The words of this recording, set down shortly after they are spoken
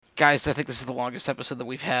Guys, I think this is the longest episode that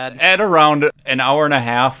we've had. At around an hour and a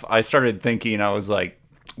half, I started thinking, I was like,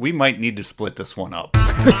 we might need to split this one up.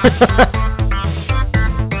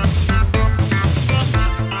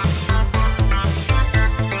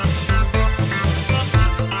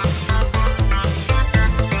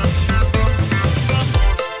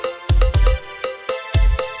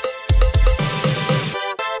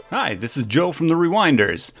 Hi, this is Joe from the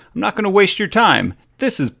Rewinders. I'm not going to waste your time.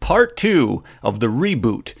 This is part 2 of the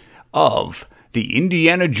reboot of the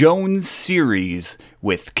Indiana Jones series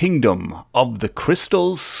with Kingdom of the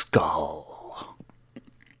Crystal Skull.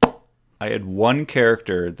 I had one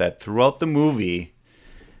character that throughout the movie,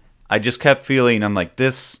 I just kept feeling, I'm like,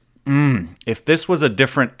 if this was a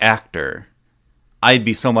different actor, I'd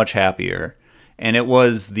be so much happier. And it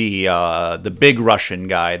was the big Russian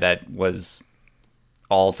guy that was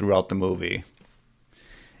all throughout the movie.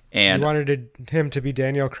 And you wanted him to be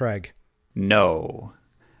Daniel Craig? No.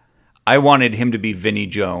 I wanted him to be Vinnie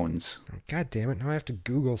Jones. God damn it, now I have to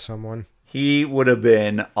Google someone. He would have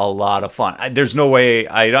been a lot of fun. There's no way,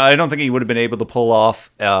 I don't think he would have been able to pull off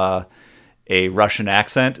a Russian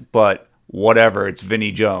accent, but whatever, it's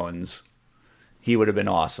Vinnie Jones. He would have been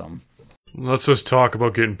awesome. Let's just talk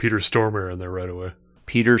about getting Peter Stormare in there right away.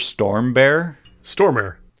 Peter Stormare?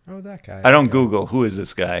 Stormare. Oh, that guy. I don't Google. Who is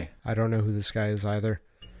this guy? I don't know who this guy is either.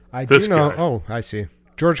 I This do know. guy. Oh, I see.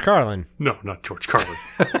 George Carlin. No, not George Carlin.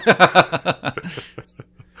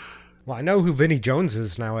 Well, I know who Vinnie Jones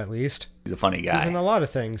is now, at least. He's a funny guy. He's in a lot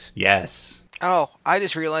of things. Yes. Oh, I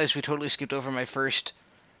just realized we totally skipped over my first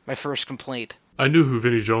complaint. I knew who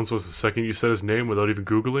Vinnie Jones was the second you said his name without even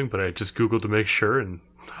Googling, but I just Googled to make sure, and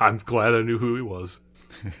I'm glad I knew who he was.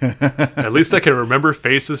 At least I can remember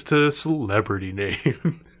faces to celebrity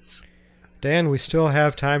names. Dan, we still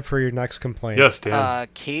have time for your next complaint. Yes, Dan.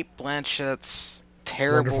 Kate Blanchett's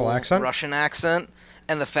terrible accent? Russian accent,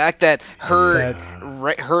 and the fact that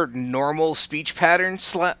her normal speech pattern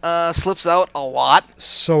slips out a lot.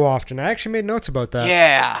 So often. I actually made notes about that.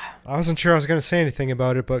 Yeah. I wasn't sure I was going to say anything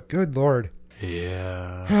about it, but good lord.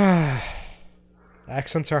 Yeah.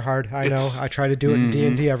 Accents are hard. I know. I try to do it in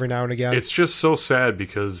D&D every now and again. It's just so sad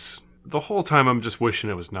because the whole time I'm just wishing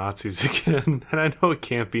it was Nazis again. And I know it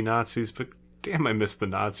can't be Nazis, but damn, I miss the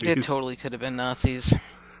Nazis. It totally could have been Nazis.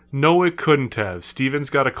 No, it couldn't have. Steven's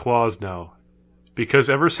got a clause now. Because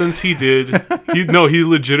ever since he did... he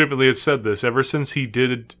legitimately had said this. Ever since he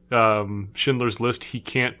did Schindler's List, he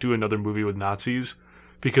can't do another movie with Nazis.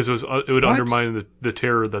 Because it would undermine the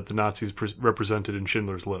terror that the Nazis represented in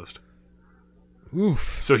Schindler's List.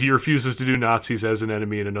 Oof. So he refuses to do Nazis as an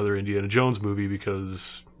enemy in another Indiana Jones movie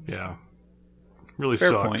because, really Fair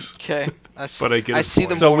sucks. point. Okay. But I get his see point.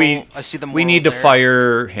 the So I see the we moral need to there.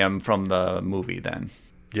 fire him from the movie then.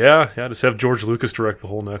 Yeah, just have George Lucas direct the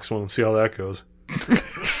whole next one and see how that goes.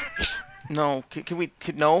 No, can we?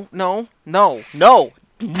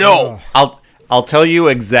 No. I'll tell you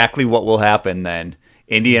exactly what will happen then.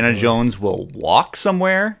 Indiana Jones will walk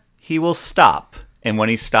somewhere, he will stop. And when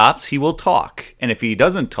he stops, he will talk. And if he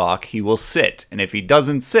doesn't talk, he will sit. And if he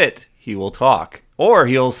doesn't sit, he will talk. Or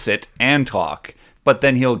he'll sit and talk. But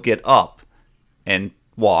then he'll get up and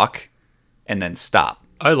walk and then stop.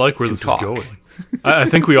 I like where this talk. is going. I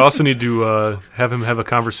think we also need to have him have a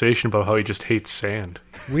conversation about how he just hates sand.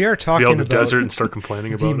 We are Be talking out in the about desert and start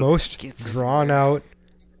complaining about the it. most drawn out,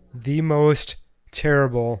 the most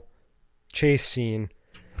terrible chase scene.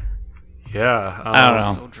 Yeah, I don't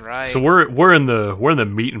know. So dry. So we're in the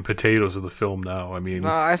meat and potatoes of the film now. I mean,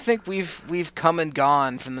 I think we've come and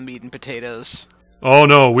gone from the meat and potatoes. oh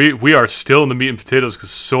no, we are still in the meat and potatoes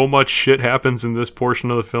because so much shit happens in this portion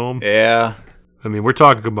of the film. Yeah. I mean, we're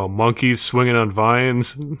talking about monkeys swinging on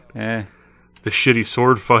vines, Eh. the shitty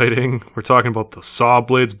sword fighting. We're talking about the saw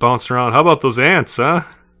blades bouncing around. How about those ants, huh?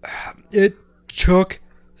 It took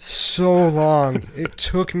so long. It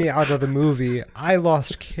took me out of the movie. I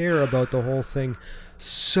lost care about the whole thing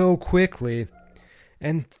so quickly.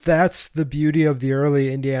 And that's the beauty of the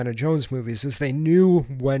early Indiana Jones movies, is they knew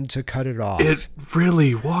when to cut it off. It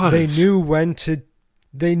really was. They knew when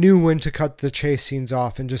to cut the chase scenes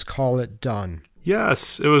off and just call it done.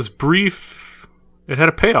 Yes, it was brief. It had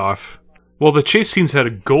a payoff. Well, the chase scenes had a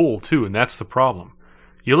goal too, and that's the problem.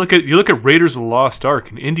 You look at Raiders of the Lost Ark,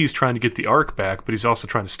 and Indy's trying to get the Ark back, but he's also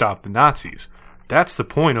trying to stop the Nazis. That's the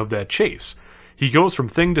point of that chase. He goes from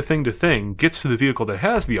thing to thing to thing, gets to the vehicle that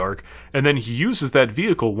has the Ark, and then he uses that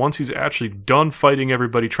vehicle once he's actually done fighting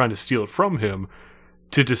everybody trying to steal it from him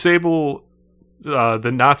to disable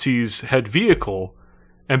the Nazis' head vehicle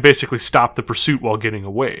and basically stop the pursuit while getting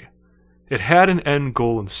away. It had an end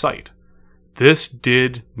goal in sight. This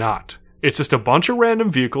did not. It's just a bunch of random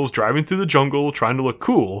vehicles driving through the jungle trying to look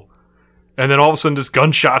cool, And then all of a sudden, just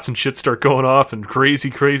gunshots and shit start going off and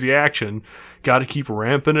crazy action. Got to keep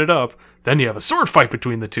ramping it up. Then you have a sword fight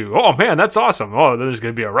between the two. Oh man, that's awesome. Oh, then there's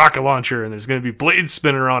going to be a rocket launcher and there's going to be blades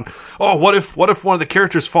spinning around. Oh, what if one of the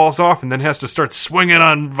characters falls off and then has to start swinging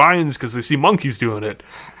on vines because they see monkeys doing it?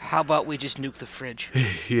 How about we just nuke the fridge?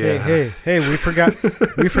 Yeah. Hey, we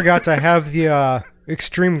forgot to have the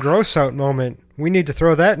extreme gross out moment. We need to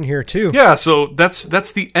throw that in here too. Yeah, so that's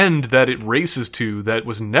the end that it races to that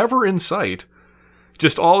was never in sight.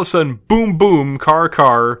 Just all of a sudden, boom, boom,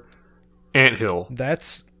 car, anthill.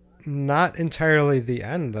 That's not entirely the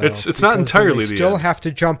end, though. It's not entirely the end. They still have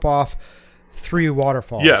to jump off 3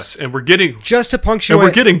 waterfalls. Yes, and we're getting... Just to punctuate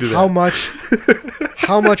we're getting to how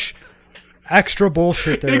much extra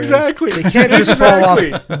bullshit there exactly. is. They can't just fall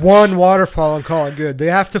off one waterfall and call it good. They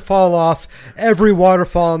have to fall off every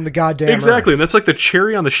waterfall in the goddamn Exactly, earth. and that's like the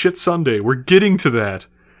cherry on the shit sundae. We're getting to that.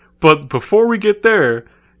 But before we get there,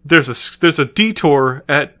 there's a detour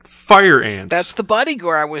at fire ants. That's the body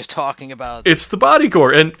gore I was talking about. It's the body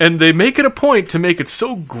gore, and they make it a point to make it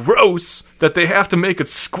so gross that they have to make it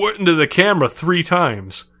squirt into the camera 3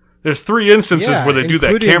 times. There's 3 instances where they do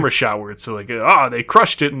that camera shot where it's like, they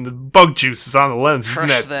crushed it and the bug juice is on the lens. Isn't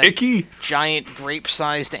that icky? Giant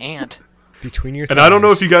grape-sized ant. Between your thighs. And I don't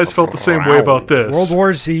know if you guys felt the same way about this. World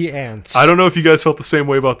War Z ants. I don't know if you guys felt the same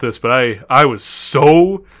way about this, but I was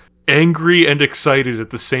so angry and excited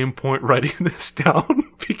at the same point writing this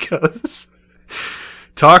down because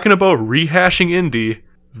talking about rehashing Indy,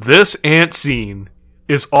 this ant scene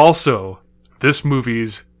is also this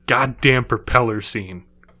movie's goddamn propeller scene.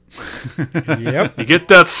 Yep. You get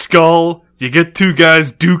that skull, you get 2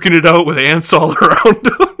 guys duking it out with ants all around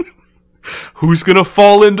them. Who's gonna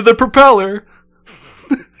fall into the propeller?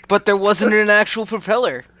 But there wasn't an actual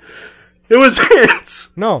propeller. It was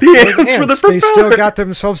ants. No, the ants were the propeller. They still got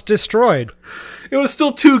themselves destroyed. It was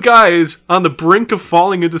still 2 guys on the brink of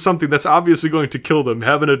falling into something that's obviously going to kill them,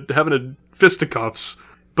 having a fisticuffs.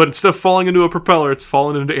 But instead of falling into a propeller, it's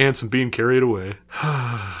falling into ants and being carried away.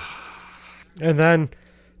 And then,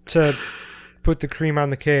 to put the cream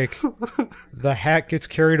on the cake, the hat gets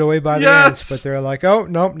carried away by the ants, but they're like, oh,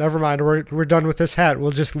 nope, never mind, we're done with this hat,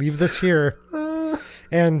 we'll just leave this here.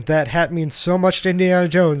 And that hat means so much to Indiana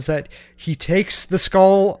Jones that he takes the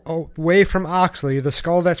skull away from Oxley, the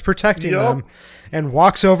skull that's protecting them, and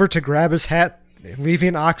walks over to grab his hat,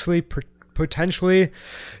 leaving Oxley potentially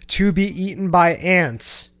to be eaten by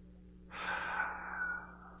ants.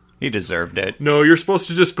 He deserved it. No, you're supposed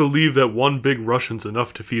to just believe that one big Russian's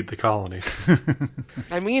enough to feed the colony.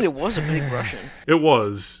 I mean, it was a big Russian. It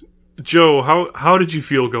was. Joe, how did you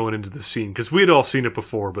feel going into the scene? Because we'd all seen it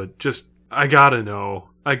before, but just... I gotta know.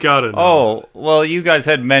 Oh, well, you guys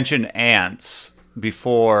had mentioned ants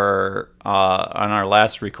before on our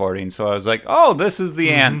last recording, so I was like, oh, this is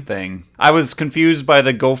the ant thing. I was confused by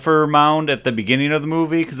the gopher mound at the beginning of the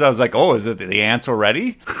movie, because I was like, oh, is it the ants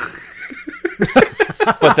already?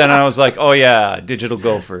 But then I was like, oh yeah, digital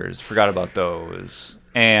gophers. Forgot about those.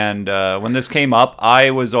 And when this came up,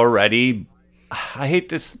 I was already... I hate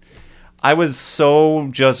this... I was so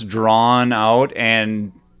just drawn out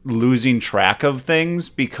and... losing track of things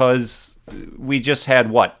because we just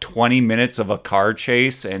had 20 minutes of a car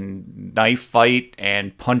chase and knife fight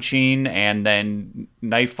and punching and then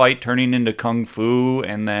knife fight turning into kung fu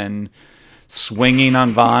and then swinging on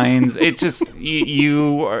vines. It just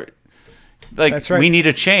you are like, that's right. We need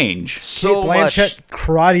a change. So Kate Blanchett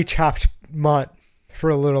karate chopped Mutt for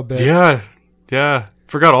a little bit. Yeah.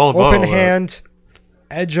 Forgot all about open all hand,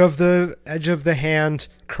 edge of the hand,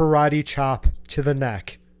 karate chop to the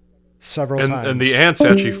neck. Several times. And the ants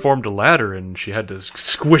actually formed a ladder, and she had to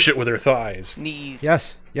squish it with her thighs.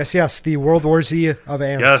 Yes. The World War Z of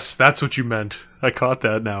ants. Yes, that's what you meant. I caught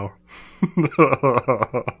that now.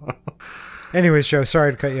 Anyways, Joe,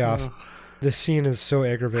 sorry to cut you off. This scene is so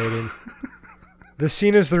aggravating. This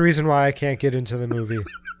scene is the reason why I can't get into the movie.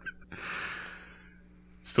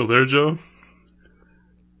 Still there, Joe?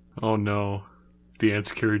 Oh, no. The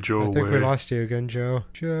ants carried Joe away. I think we lost you again, Joe.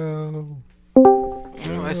 Joe.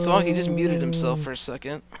 Oh, I saw he just muted himself for a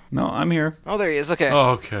second. No, I'm here. Oh, there he is. Okay.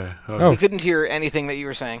 Oh, okay. We couldn't hear anything that you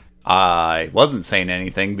were saying. I wasn't saying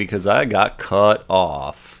anything because I got cut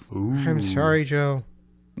off. Ooh. I'm sorry, Joe.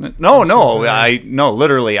 No,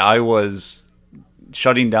 literally, I was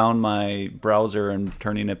shutting down my browser and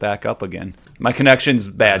turning it back up again. My connection's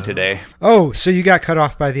bad today. Oh, so you got cut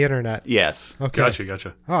off by the internet? Yes. Okay.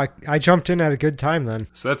 Gotcha. Oh, I jumped in at a good time then.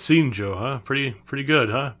 So that scene, Joe, huh? Pretty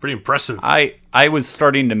good, huh? Pretty impressive. I was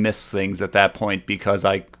starting to miss things at that point because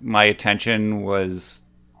my attention was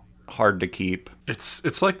hard to keep.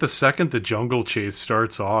 It's like the second the jungle chase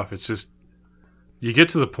starts off, it's just You get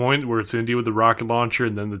to the point where it's Indy with the rocket launcher,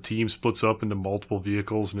 and then the team splits up into multiple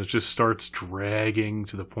vehicles, and it just starts dragging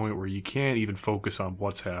to the point where you can't even focus on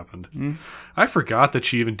what's happened. I forgot that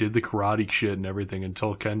she even did the karate shit and everything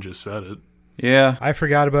until Ken just said it. Yeah. I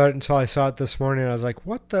forgot about it until I saw it this morning. I was like,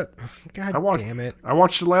 what the? God damn it. I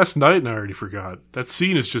watched it last night and I already forgot. That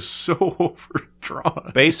scene is just so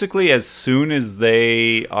overdrawn. Basically, as soon as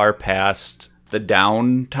they are past the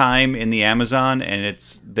downtime in the Amazon and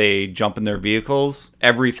they jump in their vehicles,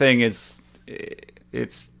 everything it's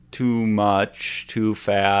too much, too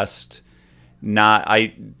fast.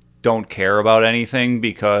 I don't care about anything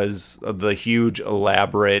because of the huge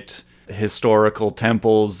elaborate historical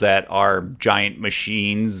temples that are giant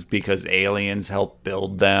machines because aliens help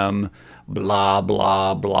build them. Blah,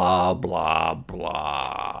 blah, blah, blah,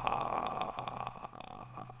 blah.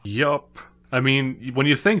 Yup. I mean, when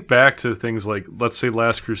you think back to things like, let's say,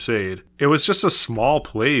 Last Crusade, it was just a small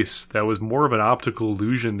place that was more of an optical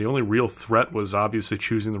illusion. The only real threat was obviously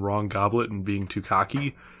choosing the wrong goblet and being too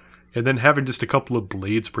cocky, and then having just a couple of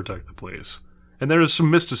blades protect the place. And there was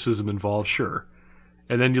some mysticism involved, sure.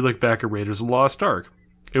 And then you look back at Raiders of the Lost Ark.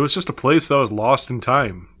 It was just a place that was lost in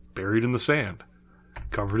time, buried in the sand,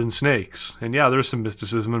 covered in snakes. And yeah, there's some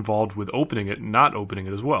mysticism involved with opening it and not opening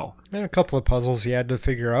it as well. And a couple of puzzles you had to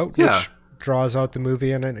figure out, Yeah. which draws out the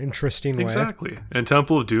movie in an interesting way. Exactly. And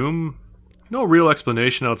Temple of Doom, no real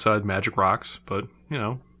explanation outside magic rocks, but,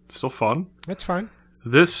 still fun. That's fine.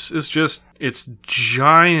 This is just, it's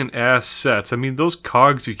giant ass sets. I mean, those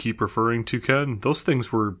cogs you keep referring to, Ken, those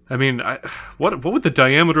things were, what would the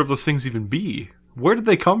diameter of those things even be? Where did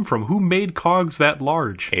they come from? Who made cogs that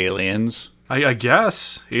large? Aliens. I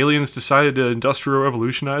guess aliens decided to industrial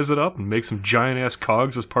revolutionize it up and make some giant ass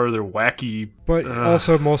cogs as part of their wacky. But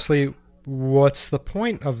also mostly, what's the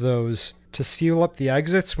point of those? To seal up the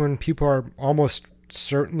exits when people are almost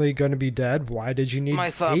certainly going to be dead? Why did you need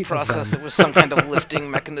My thought 8 process, of them? it was some kind of lifting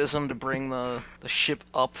mechanism to bring the ship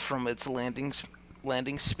up from its landing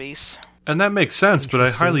space. And that makes sense, but I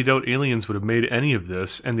Interesting. highly doubt aliens would have made any of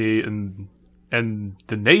this, and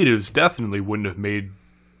the natives definitely wouldn't have made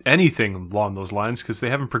anything along those lines because they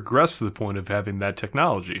haven't progressed to the point of having that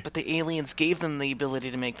technology. But the aliens gave them the ability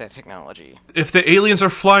to make that technology. If the aliens are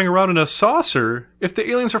flying around in a saucer, if the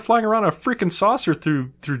aliens are flying around a freaking saucer through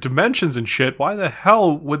dimensions and shit, why the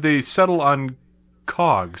hell would they settle on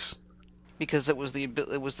cogs? Because it was the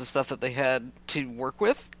stuff that they had to work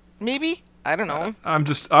with, maybe? I don't know.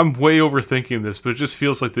 I'm way overthinking this, but it just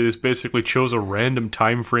feels like they just basically chose a random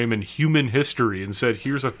time frame in human history and said,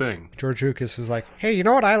 here's a thing. George Lucas is like, hey, you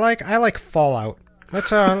know what I like? I like Fallout. Let's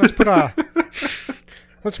put a...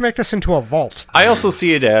 Let's make this into a vault. I also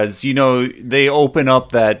see it as, they open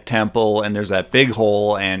up that temple and there's that big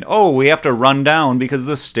hole and, we have to run down because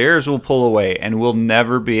the stairs will pull away and we'll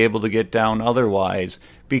never be able to get down otherwise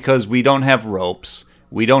because we don't have ropes,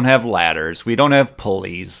 we don't have ladders, we don't have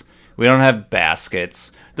pulleys, we don't have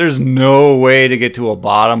baskets. There's no way to get to a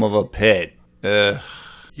bottom of a pit. Ugh.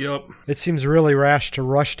 Yep. It seems really rash to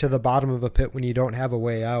rush to the bottom of a pit when you don't have a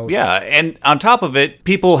way out. Yeah, and on top of it,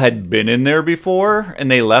 people had been in there before and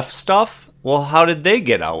they left stuff. Well, how did they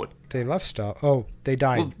get out? They left stuff. Oh, they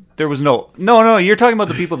died. Well, there was no, you're talking about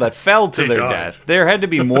the people that fell to They their died. death. There had to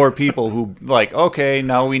be more people who, okay,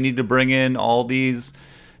 now we need to bring in all these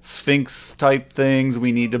Sphinx type things.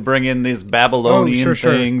 We need to bring in these Babylonian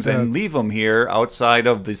sure. things and leave them here outside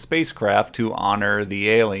of the spacecraft to honor the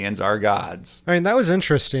aliens, our gods. I mean, that was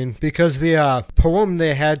interesting because the poem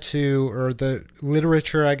they had to, or the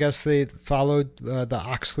literature, I guess they followed, the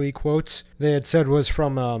Oxley quotes, they had said was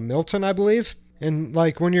from Milton, I believe. And,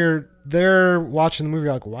 when you're there watching the movie,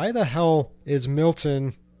 you're like, why the hell is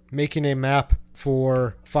Milton making a map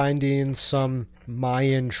for finding some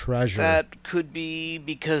Mayan treasure? That could be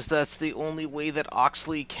because that's the only way that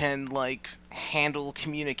Oxley can, handle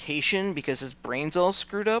communication because his brain's all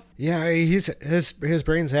screwed up. Yeah, his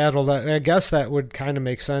brain's addled. I guess that would kind of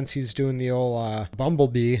make sense. He's doing the old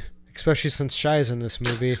Bumblebee, especially since Shy's in this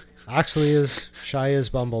movie. Oxley is Shy is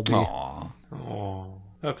Bumblebee. Aww. Oh,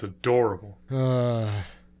 that's adorable.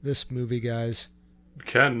 This movie, guys.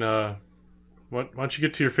 Ken, why don't you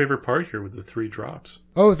get to your favorite part here with the 3 drops?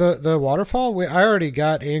 Oh, the waterfall? I already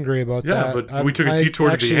got angry about that. Yeah, but we took a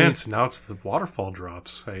detour to the ants, and now it's the waterfall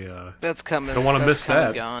drops. That's coming. I don't want to miss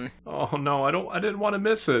that. Gone. Oh no, I didn't want to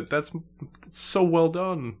miss it. It's so well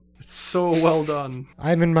done. It's so well done.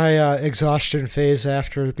 I'm in my exhaustion phase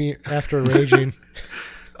after raging.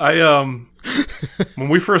 When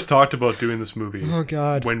we first talked about doing this movie, Oh,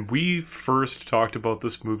 God. when we first talked about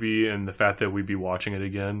this movie and the fact that we'd be watching it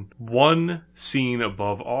again, one scene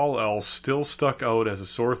above all else still stuck out as a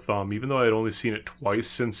sore thumb, even though I'd only seen it twice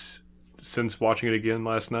since since watching it again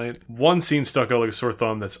last night. One scene stuck out like a sore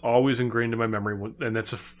thumb that's always ingrained in my memory, and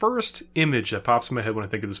that's the first image that pops in my head when I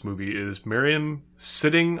think of this movie, is Miriam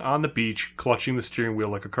sitting on the beach, clutching the steering wheel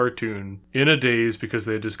like a cartoon, in a daze because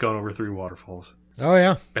they had just gone over 3 waterfalls. Oh,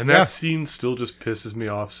 yeah. And that scene still just pisses me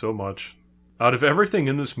off so much. Out of everything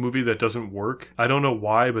in this movie that doesn't work, I don't know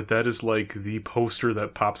why, but that is like the poster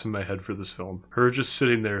that pops in my head for this film. Her just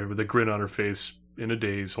sitting there with a grin on her face in a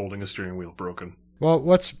daze, holding a steering wheel broken. Well,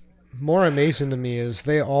 what's more amazing to me is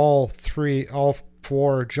they all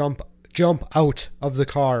 4 jump out of the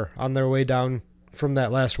car on their way down from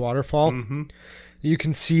that last waterfall. Mm-hmm. You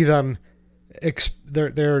can see them.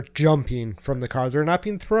 They're jumping from the car. They're not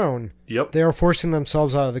being thrown. Yep. They are forcing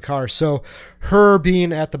themselves out of the car. So her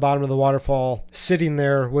being at the bottom of the waterfall, sitting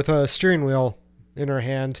there with a steering wheel in her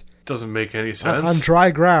hand, doesn't make any sense. On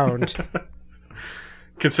dry ground.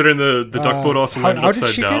 Considering the duck boat also landed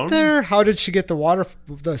upside down. How did she get there? How did she get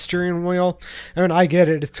the steering wheel? I mean, I get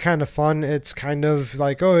it. It's kind of fun. It's kind of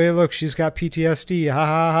like, oh, hey, look, she's got PTSD. Ha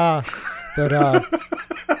ha ha.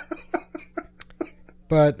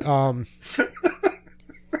 But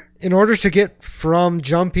in order to get from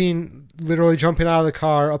literally jumping out of the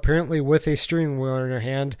car, apparently with a steering wheel in her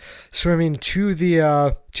hand, swimming to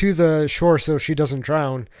the shore so she doesn't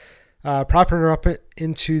drown, propping her up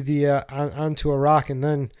into onto a rock, and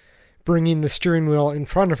then bringing the steering wheel in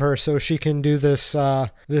front of her so she can do this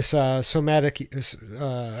somatic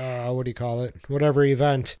what do you call it? Whatever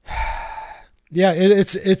event. Yeah,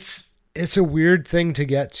 it's a weird thing to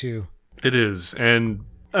get to. It is, and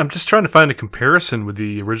I'm just trying to find a comparison with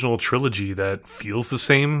the original trilogy that feels the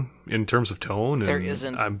same in terms of tone. There and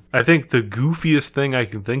isn't. I think the goofiest thing I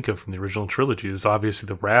can think of from the original trilogy is obviously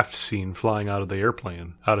the raft scene flying out of the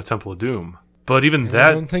airplane, out of Temple of Doom. But even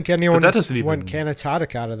that, I don't think anyone that doesn't even went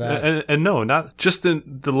canatotic out of that. And no, not just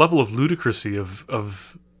the level of ludicrousy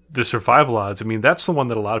of the survival odds. I mean, that's the one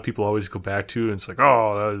that a lot of people always go back to, and it's like,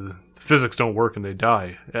 oh, physics don't work and they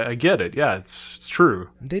die. I get it. Yeah, it's true.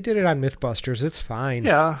 They did it on Mythbusters. It's fine.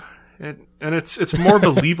 Yeah, and it's more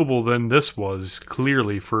believable than this was,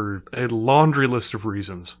 clearly, for a laundry list of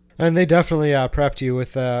reasons. And they definitely prepped you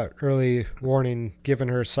with early warning, giving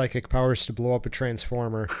her psychic powers to blow up a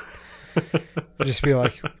transformer. Just be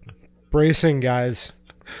like, bracing, guys.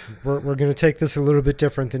 We're going to take this a little bit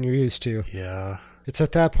different than you're used to. Yeah. It's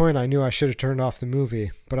at that point I knew I should have turned off the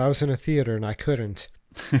movie, but I was in a theater and I couldn't.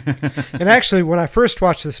 And actually, when I first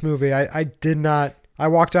watched this movie, I did not. I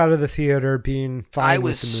walked out of the theater being fine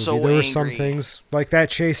with the movie. So there were angry. some things, like that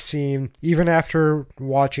chase scene, even after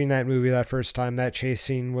watching that movie that first time, that chase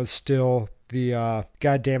scene was still the,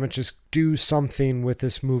 God damn it, just do something with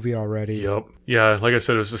this movie already. Yep. Yeah, like I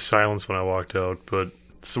said, it was just silence when I walked out. But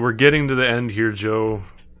so we're getting to the end here, Joe.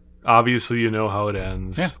 Obviously, you know how it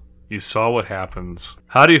ends. Yeah. You saw what happens.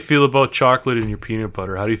 How do you feel about chocolate in your peanut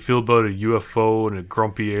butter? How do you feel about a UFO and a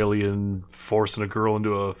grumpy alien forcing a girl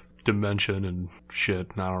into a dimension and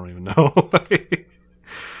shit? I don't even know.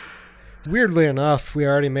 Weirdly enough, we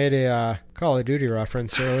already made a Call of Duty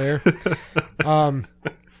reference earlier.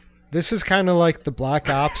 This is kind of like the Black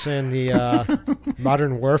Ops and the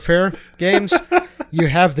Modern Warfare games. You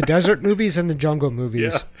have the desert movies and the jungle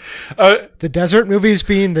movies. Yeah. The desert movies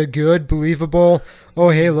being the good, believable,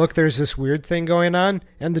 oh, hey, look, there's this weird thing going on.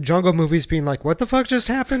 And the jungle movies being like, what the fuck just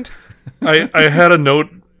happened? I had a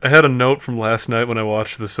note from last night when I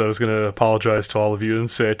watched this that I was going to apologize to all of you and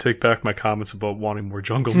say I take back my comments about wanting more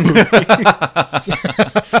jungle movies.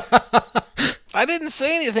 I didn't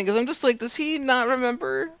say anything because I'm just like, does he not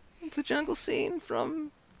remember the jungle scene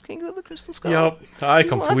from Kingdom of the Crystal Skull? Yep, I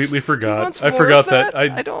completely forgot. I more forgot of that.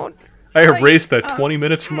 I erased that 20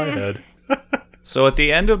 minutes from my head. So at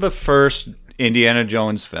the end of the first Indiana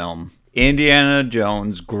Jones film, Indiana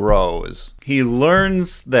Jones grows. He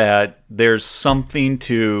learns that there's something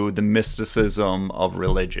to the mysticism of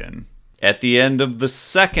religion. At the end of the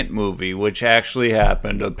second movie, which actually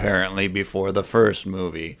happened apparently before the first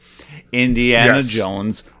movie, Indiana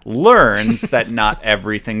Jones learns that not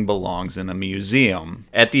everything belongs in a museum.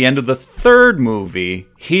 At the end of the third movie,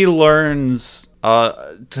 he learns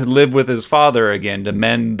to live with his father again, to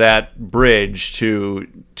mend that bridge, to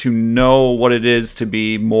know what it is to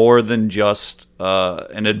be more than just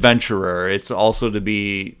an adventurer. It's also to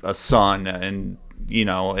be a son, and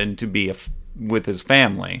and to be with his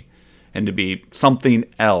family, and to be something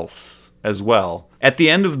else as well. At the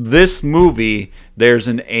end of this movie, there's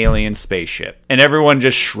an alien spaceship, and everyone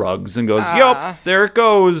just shrugs and goes, "Yup, there it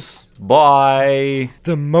goes. Bye."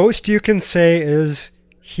 The most you can say is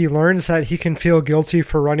he learns that he can feel guilty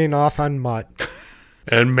for running off on Mutt.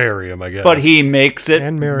 And marry him, I guess. But he makes it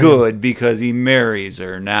And marry good because he marries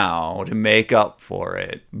her now to make up for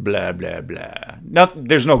it. Blah, blah, blah.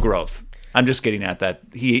 There's no growth. I'm just getting at that.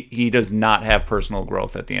 He does not have personal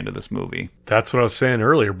growth at the end of this movie. That's what I was saying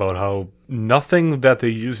earlier about how nothing that they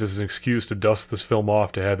use as an excuse to dust this film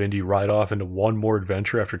off to have Indy ride off into one more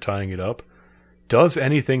adventure after tying it up does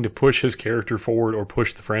anything to push his character forward or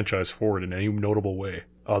push the franchise forward in any notable way,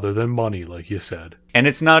 other than money, like you said. And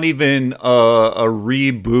it's not even a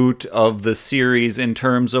reboot of the series in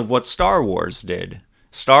terms of what Star Wars did.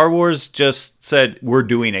 Star Wars just said, we're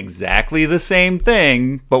doing exactly the same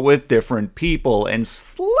thing, but with different people and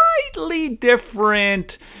slightly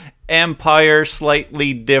different Empire,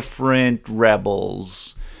 slightly different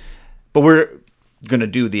rebels. But we're going to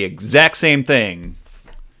do the exact same thing.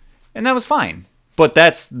 And that was fine. But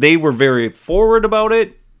they were very forward about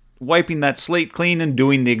it, wiping that slate clean and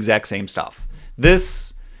doing the exact same stuff.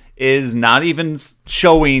 This is not even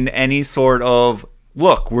showing any sort of,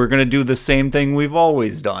 look, we're going to do the same thing we've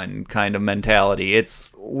always done kind of mentality.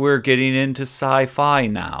 We're getting into sci-fi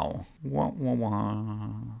now.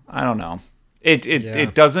 I don't know.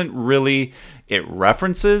 It doesn't really, it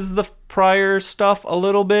references the prior stuff a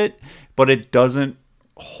little bit, but it doesn't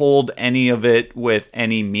hold any of it with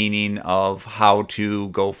any meaning of how to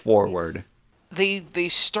go forward. They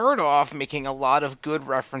start off making a lot of good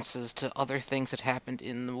references to other things that happened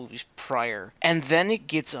in the movies prior, and then it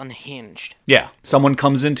gets unhinged. Yeah, someone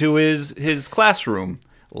comes into his classroom,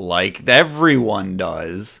 like everyone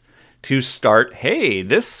does, to start, hey,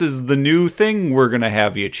 this is the new thing we're going to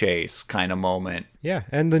have you chase kind of moment. Yeah,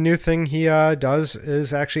 and the new thing he does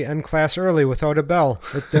is actually end class early without a bell.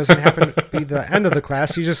 It doesn't happen to be the end of the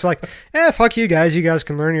class. He's just like, fuck you guys. You guys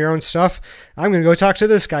can learn your own stuff. I'm going to go talk to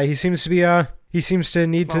this guy. He seems to be, he seems to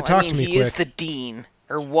need to talk to me quick. He is the dean,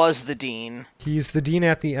 or was the dean. He's the dean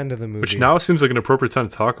at the end of the movie. Which now seems like an appropriate time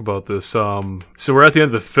to talk about this. So we're at the end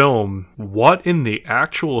of the film. What in the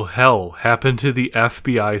actual hell happened to the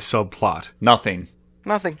FBI subplot? Nothing.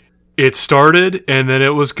 It started, and then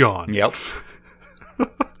it was gone. Yep.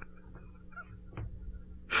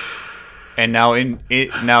 And now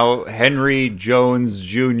now Henry Jones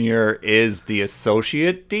Jr. is the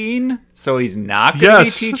associate dean, so he's not going to be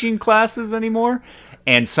teaching classes anymore.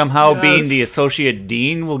 And somehow being the associate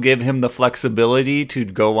dean will give him the flexibility to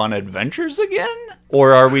go on adventures again?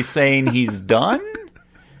 Or are we saying he's done?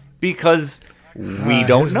 Because we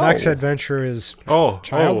don't his know. Next adventure is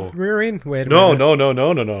child rearing? Wait a minute.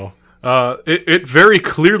 No. It very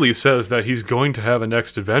clearly says that he's going to have a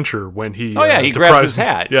next adventure when he... he grabs his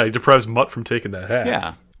hat. Yeah, he deprives Mutt from taking that hat.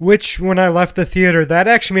 Yeah. Which, when I left the theater, that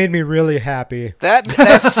actually made me really happy. That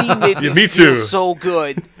scene made me feel so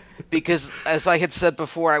good. Because, as I had said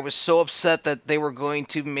before, I was so upset that they were going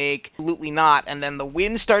to make Absolutely Not, and then the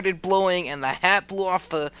wind started blowing, and the hat blew off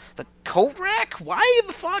the coat rack? Why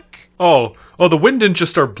the fuck? Oh, the wind didn't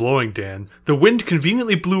just start blowing, Dan. The wind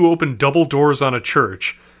conveniently blew open double doors on a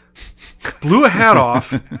church, blew a hat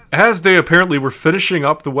off, as they apparently were finishing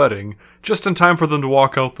up the wedding, just in time for them to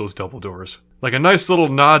walk out those double doors. Like a nice little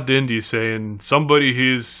nod to Indy saying, somebody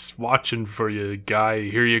who's watching for you, guy,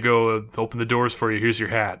 here you go, open the doors for you, here's your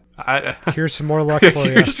hat. Here's some more luck for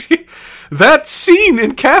you. That scene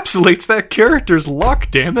encapsulates that character's luck,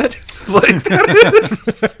 damn it. Like, that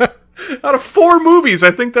is... Out of 4 movies,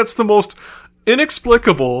 I think that's the most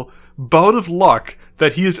inexplicable bout of luck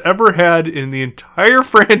that he has ever had in the entire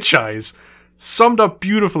franchise, summed up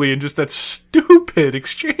beautifully in just that stupid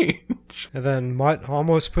exchange. And then Mutt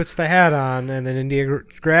almost puts the hat on, and then India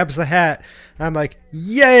grabs the hat. And I'm like,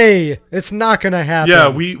 yay! It's not gonna happen. Yeah,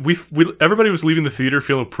 we everybody was leaving the theater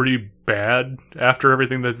feeling pretty bad after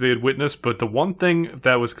everything that they had witnessed, but the one thing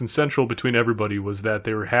that was consensual between everybody was that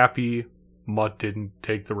they were happy Mutt didn't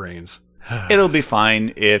take the reins. It'll be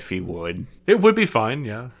fine if he would. It would be fine,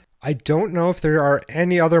 yeah. I don't know if there are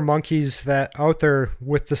any other monkeys that out there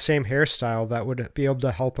with the same hairstyle that would be able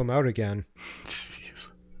to help him out again.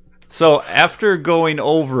 So after going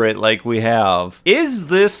over it like we have, is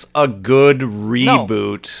this a good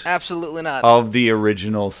reboot? No, absolutely not. Of the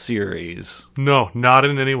original series? No, not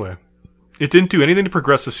in any way. It didn't do anything to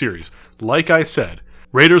progress the series. Like I said,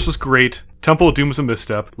 Raiders was great. Temple of Doom was a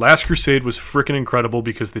misstep. Last Crusade was freaking incredible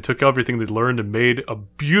because they took everything they'd learned and made a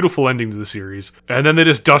beautiful ending to the series. And then they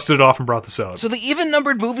just dusted it off and brought this out. So the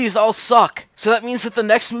even-numbered movies all suck. So that means that the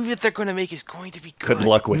next movie that they're going to make is going to be good. Good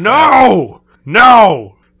luck with that.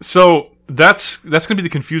 No! So that's going to be the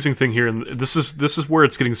confusing thing here, and this is where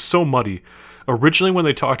it's getting so muddy. Originally, when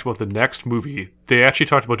they talked about the next movie, they actually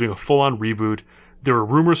talked about doing a full-on reboot. There were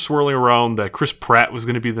rumors swirling around that Chris Pratt was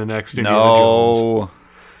going to be the next Indiana Jones.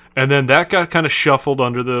 And then that got kind of shuffled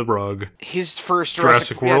under the rug. His first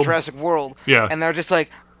Jurassic World? Yeah, Jurassic World. Yeah. And they're just like,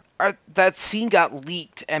 that scene got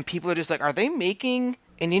leaked, and people are just like, are they making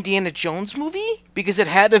an Indiana Jones movie? Because it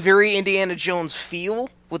had a very Indiana Jones feel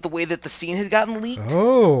with the way that the scene had gotten leaked.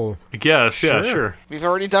 Oh. I guess, yeah, sure. We've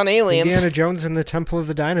already done Aliens. Indiana Jones and the Temple of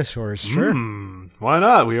the Dinosaurs, sure. Why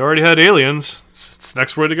not? We already had Aliens. It's the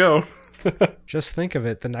next way to go. Just think of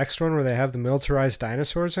it. The next one where they have the militarized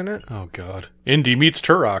dinosaurs in it. Oh, God. Indy meets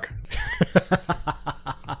Turok.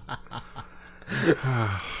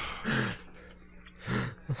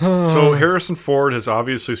 So Harrison Ford has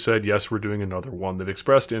obviously said, yes, we're doing another one. They've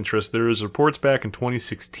expressed interest. There was reports back in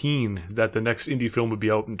 2016 that the next Indy film would be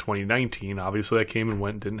out in 2019. Obviously, that came and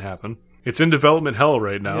went and didn't happen. It's in development hell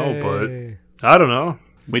right now, Yay. but I don't know.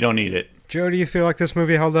 We don't need it. Joe, do you feel like this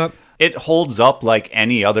movie held up? It holds up like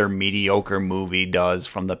any other mediocre movie does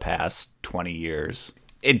from the past 20 years.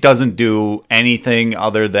 It doesn't do anything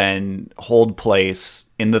other than hold place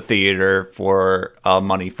in the theater for a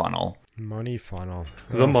money funnel. Money funnel.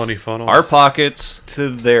 The money funnel. Our pockets to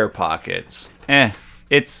their pockets.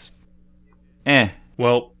 It's.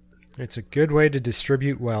 Well, it's a good way to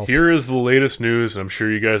distribute wealth. Here is the latest news, and I'm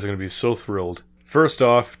sure you guys are going to be so thrilled. First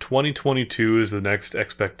off, 2022 is the next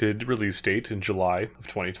expected release date in July of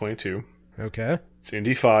 2022. Okay. It's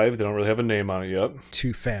Indy 5. They don't really have a name on it yet.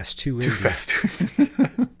 Too fast, too fast.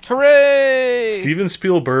 Hooray! Steven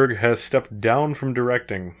Spielberg has stepped down from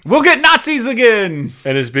directing. We'll get Nazis again!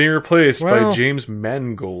 And is being replaced by James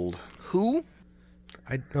Mangold. Who?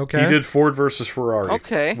 Okay. He did Ford versus Ferrari.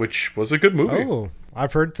 Okay. Which was a good movie. Oh,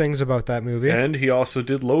 I've heard things about that movie. And he also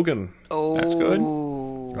did Logan. Oh. That's good.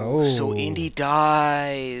 Oh. So Indy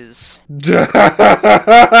dies. Yeah.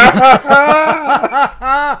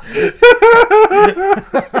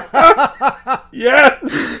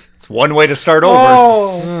 It's one way to start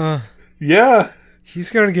over. Yeah. He's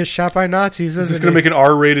going to get shot by Nazis, isn't he? Is this going to make an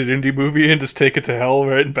R-rated indie movie and just take it to hell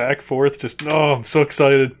right and back forth? Just, I'm so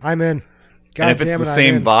excited. I'm in. God and if it's the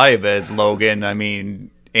same vibe as Logan, I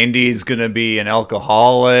mean, Indy's going to be an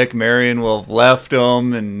alcoholic. Marion will have left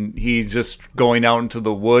him, and he's just going out into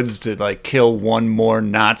the woods to, like, kill one more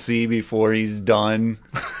Nazi before he's done.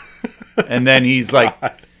 And then he's, like,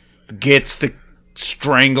 gets to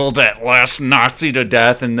strangle that last Nazi to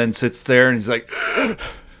death and then sits there and he's like,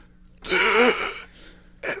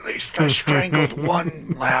 at least I strangled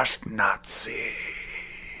one last Nazi.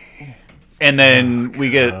 And then we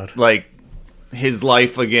get, like, his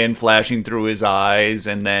life again flashing through his eyes,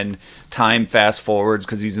 and then time fast forwards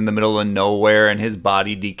because he's in the middle of nowhere and his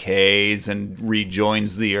body decays and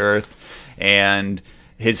rejoins the earth, and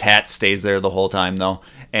his hat stays there the whole time though.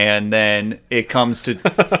 And then it comes to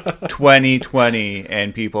 2020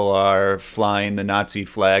 and people are flying the Nazi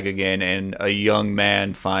flag again, and a young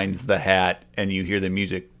man finds the hat and you hear the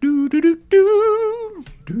music. Doo, doo, doo, doo,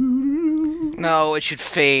 doo. No, it should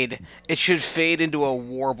fade. It should fade into a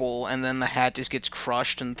warble, and then the hat just gets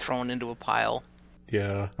crushed and thrown into a pile.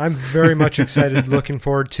 Yeah. I'm very much excited, looking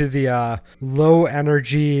forward to the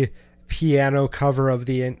low-energy piano cover of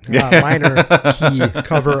the minor key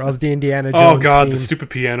cover of the Indiana Jones Oh, God, theme. the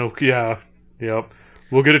stupid piano. Yeah. Yep.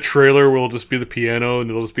 We'll get a trailer where it'll just be the piano, and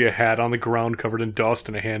it'll just be a hat on the ground covered in dust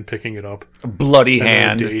and a hand picking it up. A bloody and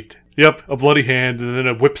hand. A date. Yep, a bloody hand, and then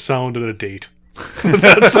a whip sound, and then a date.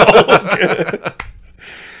 That's all.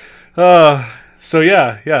 So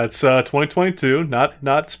it's 2022.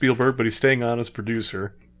 Not Spielberg, but he's staying on as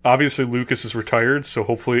producer. Obviously, Lucas is retired, so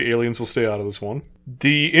hopefully Aliens will stay out of this one.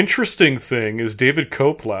 The interesting thing is David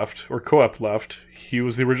Coep left. He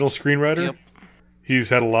was the original screenwriter. Yep. He's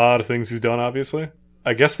had a lot of things he's done, obviously.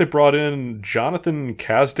 I guess they brought in Jonathan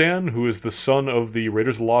Kasdan, who is the son of the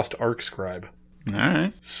Raiders of the Lost Ark scribe. All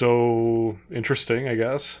right. So, interesting, I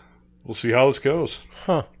guess. We'll see how this goes.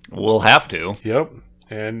 Huh. We'll have to. Yep.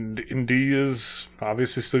 And Indy is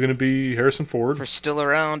obviously still going to be Harrison Ford. We're still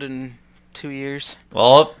around in 2 years.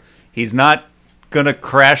 Well, he's not going to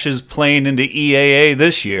crash his plane into EAA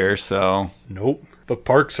this year, so... Nope. But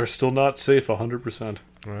parks are still not safe 100%.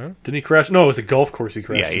 Right. Didn't he crash? No, it was a golf course he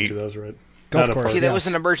crashed Yeah, into. That was right. Golf Not a course, park. See, that yes. was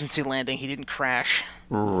an emergency landing. He didn't crash.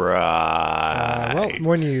 Right. Well,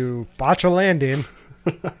 when you botch a landing...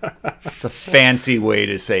 It's a fancy way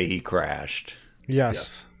to say he crashed.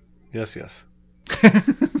 Yes. Yes.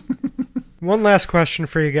 One last question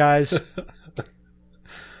for you guys.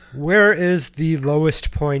 Where is the lowest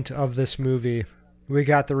point of this movie? We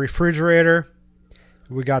got the refrigerator.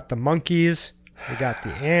 We got the monkeys. We got the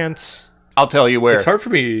ants. I'll tell you where. It's hard for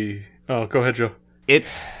me. Oh, go ahead, Joe.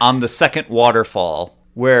 It's on the second waterfall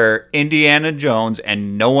where Indiana Jones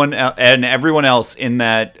and everyone else in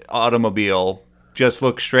that automobile just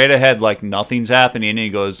looks straight ahead like nothing's happening, and he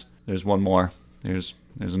goes, "There's one more. There's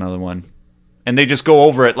another one." And they just go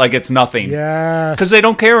over it like it's nothing. Yes. Because they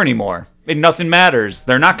don't care anymore. And nothing matters.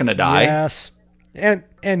 They're not going to die. Yes.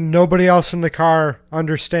 And nobody else in the car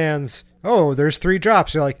understands, oh, there's 3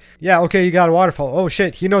 drops. You're like, yeah, okay, you got a waterfall. Oh,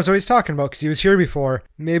 shit, he knows what he's talking about because he was here before.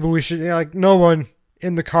 Maybe we should, no one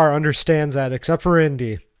in the car understands that except for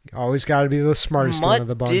Indy. Always got to be the smartest one of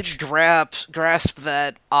the bunch. Mutt did grasp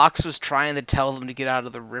that Ox was trying to tell them to get out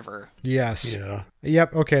of the river. Yes. Yeah.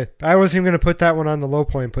 Yep, okay. I wasn't even going to put that one on the low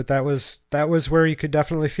point, but that was where you could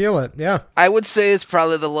definitely feel it. Yeah. I would say it's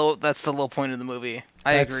probably that's the low point of the movie.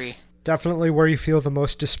 I agree. Definitely where you feel the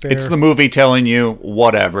most despair. It's the movie telling you,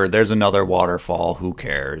 whatever, there's another waterfall, who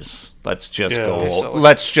cares? Let's just go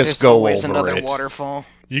over another it. Waterfall.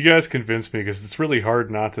 You guys convinced me because it's really hard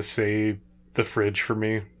not to say the fridge for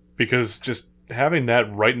me, because just having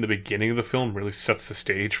that right in the beginning of the film really sets the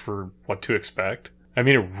stage for what to expect. I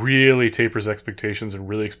mean, it really tapers expectations and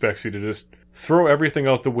really expects you to just throw everything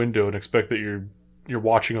out the window and expect that you're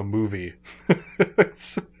watching a movie.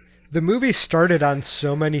 The movie started on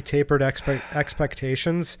so many tapered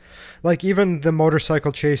expectations. Like, even the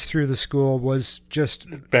motorcycle chase through the school was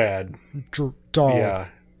just bad. Dull. Yeah.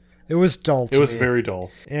 It was dull to me. It was very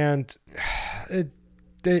dull. And it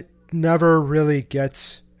never really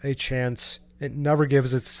gets a chance. It never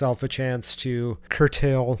gives itself a chance to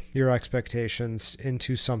curtail your expectations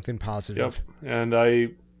into something positive. Yep. And I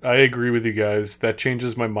agree with you guys. That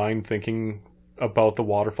changes my mind thinking about the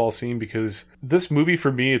waterfall scene, because this movie,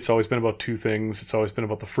 for me, it's always been about 2 things. It's always been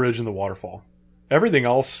about the fridge and the waterfall. Everything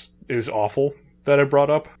else is awful that I brought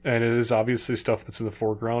up, and it is obviously stuff that's in the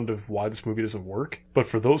foreground of why this movie doesn't work. But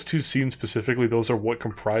for those 2 scenes specifically, those are what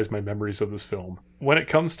comprise my memories of this film. When it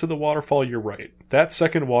comes to the waterfall, you're right. That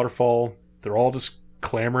second waterfall, they're all just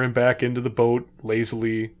clambering back into the boat,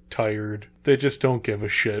 lazily, tired. They just don't give a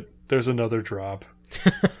shit. There's another drop.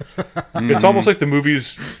 It's almost like the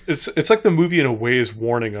movie's it's like the movie in a way is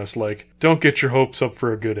warning us, like, don't get your hopes up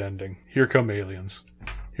for a good ending. Here come aliens.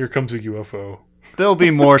 Here comes a UFO. There'll be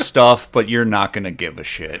more stuff, but you're not going to give a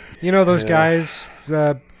shit. You know those guys,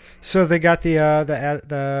 so they got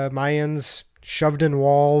the Mayans shoved in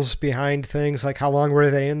walls behind things. Like, how long were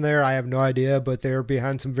they in there? I have no idea, but they were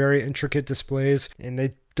behind some very intricate displays, and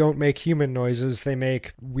they don't make human noises. They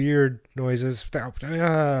make weird noises.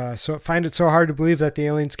 So I find it so hard to believe that the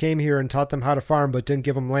aliens came here and taught them how to farm, but didn't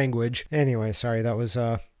give them language. Anyway, sorry, that was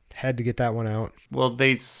had to get that one out. Well,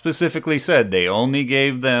 they specifically said they only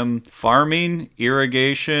gave them farming,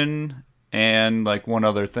 irrigation, and like one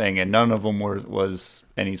other thing, and none of them was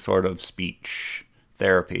any sort of speech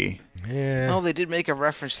therapy. Yeah. No, they did make a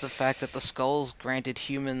reference to the fact that the skulls granted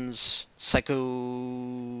humans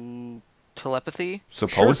telepathy.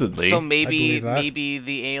 Supposedly. So maybe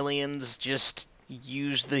the aliens just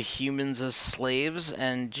used the humans as slaves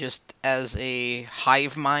and just as a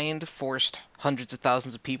hive mind forced hundreds of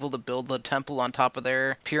thousands of people to build the temple on top of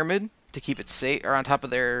their pyramid to keep it safe, or on top of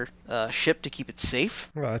their ship to keep it safe.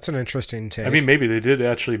 Well, that's an interesting take. I mean, maybe they did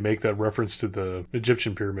actually make that reference to the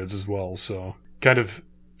Egyptian pyramids as well, so kind of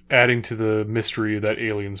adding to the mystery that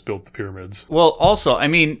aliens built the pyramids. Well, also, I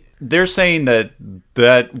mean, they're saying that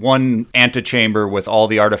one antechamber with all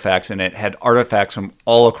the artifacts in it had artifacts from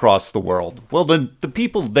all across the world. Well, the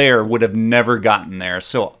people there would have never gotten there.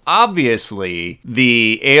 So obviously,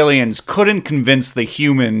 the aliens couldn't convince the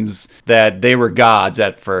humans that they were gods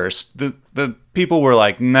at first. The people were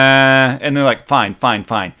like, nah. And they're like, fine.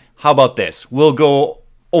 How about this? We'll go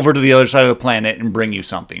over to the other side of the planet and bring you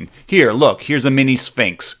something. Here, look, here's a mini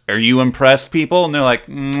sphinx. Are you impressed, people? And they're like,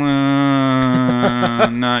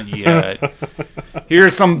 not yet.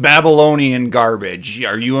 Here's some Babylonian garbage.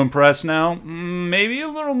 Are you impressed now? Maybe a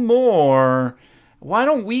little more. Why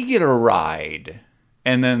don't we get a ride?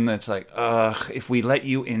 And then it's like, if we let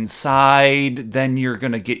you inside, then you're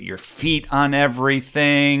going to get your feet on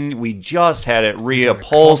everything. We just had it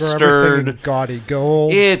reupholstered. In gaudy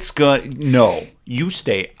gold. It's good. No. You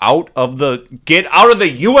stay get out of the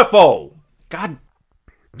UFO. God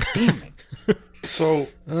damn it. So,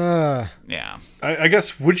 yeah. I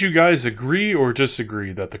guess, would you guys agree or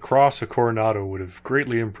disagree that the cross of Coronado would have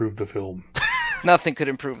greatly improved the film? Nothing could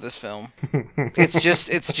improve this film. It's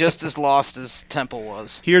just as lost as Temple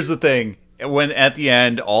was. Here's the thing. When at the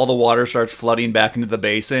end, all the water starts flooding back into the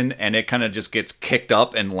basin, and it kind of just gets kicked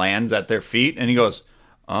up and lands at their feet, and he goes,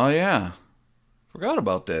 oh yeah, forgot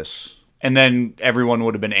about this. And then everyone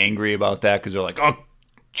would have been angry about that because they're like, oh,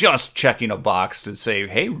 just checking a box to say,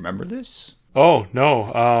 hey, remember this? Oh,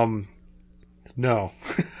 no. No.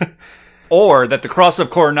 Or that the Cross of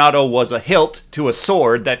Coronado was a hilt to a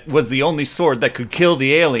sword that was the only sword that could kill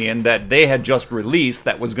the alien that they had just released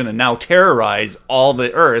that was going to now terrorize all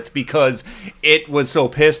the Earth because it was so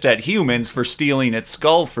pissed at humans for stealing its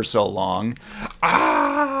skull for so long.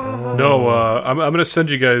 No, I'm going to send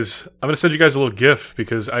you guys a little GIF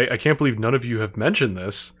because I can't believe none of you have mentioned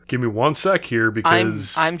this. Give me 1 sec here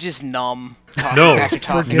because I'm just numb. No,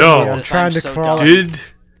 I'm trying to crawl.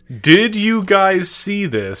 Did you guys see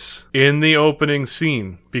this in the opening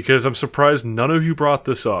scene? Because I'm surprised none of you brought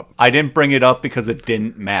this up. I didn't bring it up because it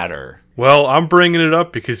didn't matter. Well, I'm bringing it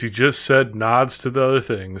up because you just said nods to the other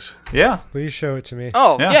things. Yeah. Please show it to me.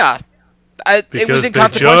 Oh, yeah. It was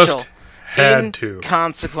inconsequential. Just had to.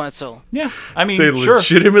 Inconsequential. Yeah. I mean, they sure.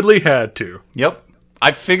 legitimately had to. Yep.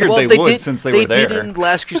 I figured they would since they were there. They did in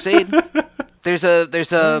Last Crusade. There's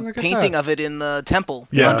a painting of it in the temple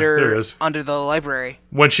there is. under the library.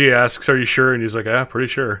 When she asks, "Are you sure?" and he's like, "Yeah, pretty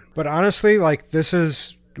sure." But honestly, like this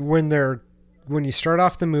is when you start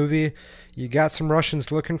off the movie, you got some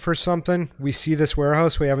Russians looking for something. We see this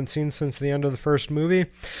warehouse we haven't seen since the end of the first movie.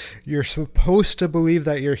 You're supposed to believe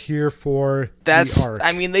that you're here for the Ark.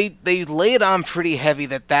 I mean, they lay it on pretty heavy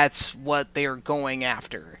that that's what they're going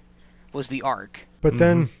after, was the Ark. But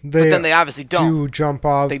then they obviously don't. Jump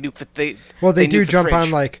off. They do jump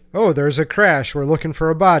on like, oh, there's a crash. We're looking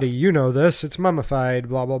for a body. You know this. It's mummified.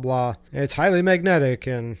 Blah blah blah. And it's highly magnetic.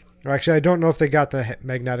 And actually, I don't know if they got the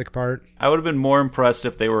magnetic part. I would have been more impressed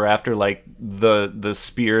if they were after like the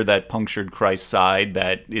spear that punctured Christ's side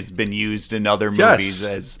that has been used in other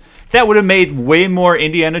movies. That would have made way more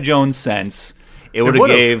Indiana Jones sense.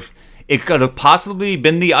 It could have possibly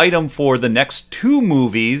been the item for the next 2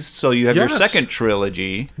 movies, so you have your second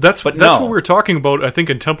trilogy. That's what we were talking about, I think,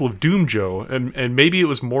 in Temple of Doom, Joe, and maybe it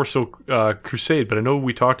was more so Crusade, but I know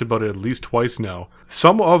we talked about it at least twice now.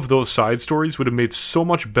 Some of those side stories would have made so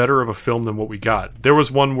much better of a film than what we got. There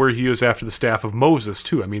was one where he was after the staff of Moses,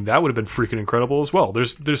 too. I mean, that would have been freaking incredible as well.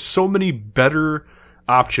 There's so many better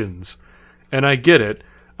options, and I get it.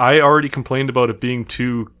 I already complained about it being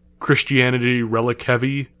too Christianity relic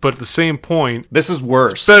heavy, but at the same point, this is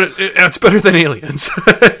worse. It's better than Aliens.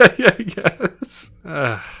 Yeah, yes.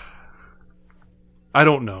 I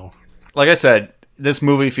don't know. Like I said, this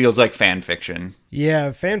movie feels like fan fiction.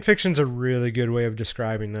 Yeah, fan fiction's a really good way of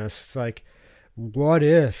describing this. It's like, what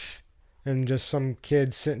if? And just some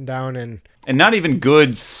kid sitting down and not even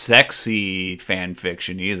good, sexy fan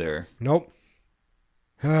fiction either. Nope.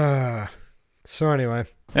 So anyway.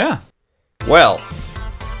 Yeah. Well,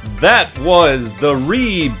 that was the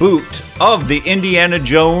reboot of the Indiana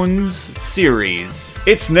Jones series.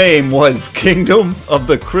 Its name was Kingdom of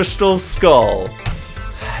the Crystal Skull.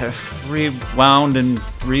 Rewound and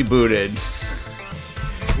rebooted.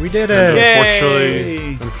 We did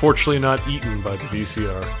it! Unfortunately not eaten by the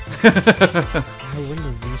VCR. When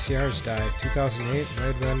did VCRs die? 2008?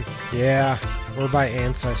 Might have been. Yeah, or by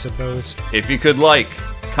ants, I suppose. If you could like,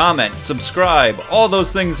 comment, subscribe, all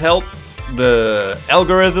those things help the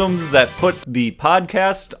algorithms that put the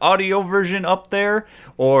podcast audio version up there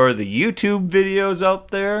or the YouTube videos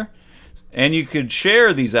up there. And you could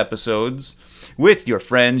share these episodes with your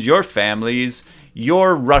friends, your families,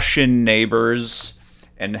 your Russian neighbors,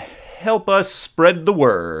 and help us spread the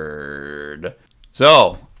word.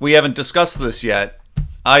 So, we haven't discussed this yet.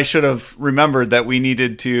 I should have remembered that we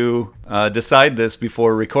needed to decide this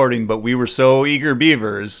before recording, but we were so eager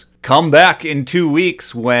beavers. Come back in 2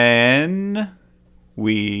 weeks when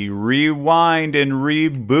we rewind and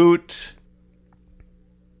reboot.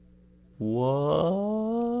 What?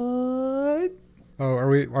 Oh,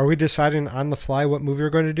 are we deciding on the fly what movie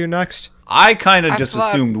we're going to do next? I kind of just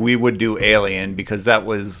assumed we would do Alien because that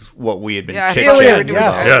was what we had been chit-chatting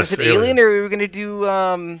about. Yes, was it Alien or we were going to do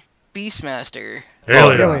Beastmaster?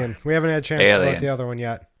 Alien. We haven't had a chance to about the other one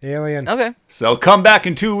yet. Alien. Okay. So come back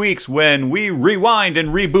in 2 weeks when we rewind and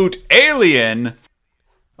reboot Alien.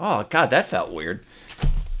 Oh, God, that felt weird.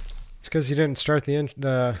 It's because you didn't start the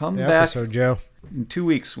back episode, Joe. In 2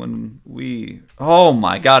 weeks when we... Oh,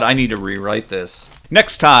 my God, I need to rewrite this.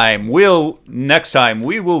 Next time we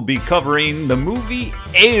will be covering the movie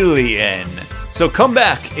Alien. So come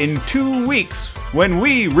back in 2 weeks when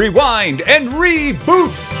we rewind and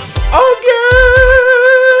reboot again!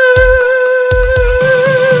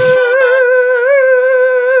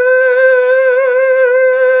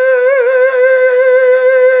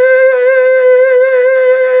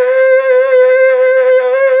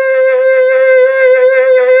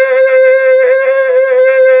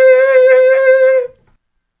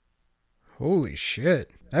 Holy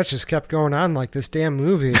shit. That just kept going on like this damn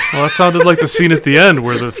movie. Well, that sounded like the scene at the end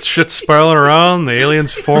where the shit's spiraling around, the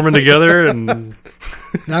aliens forming together, and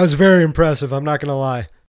That was very impressive. I'm not going to lie.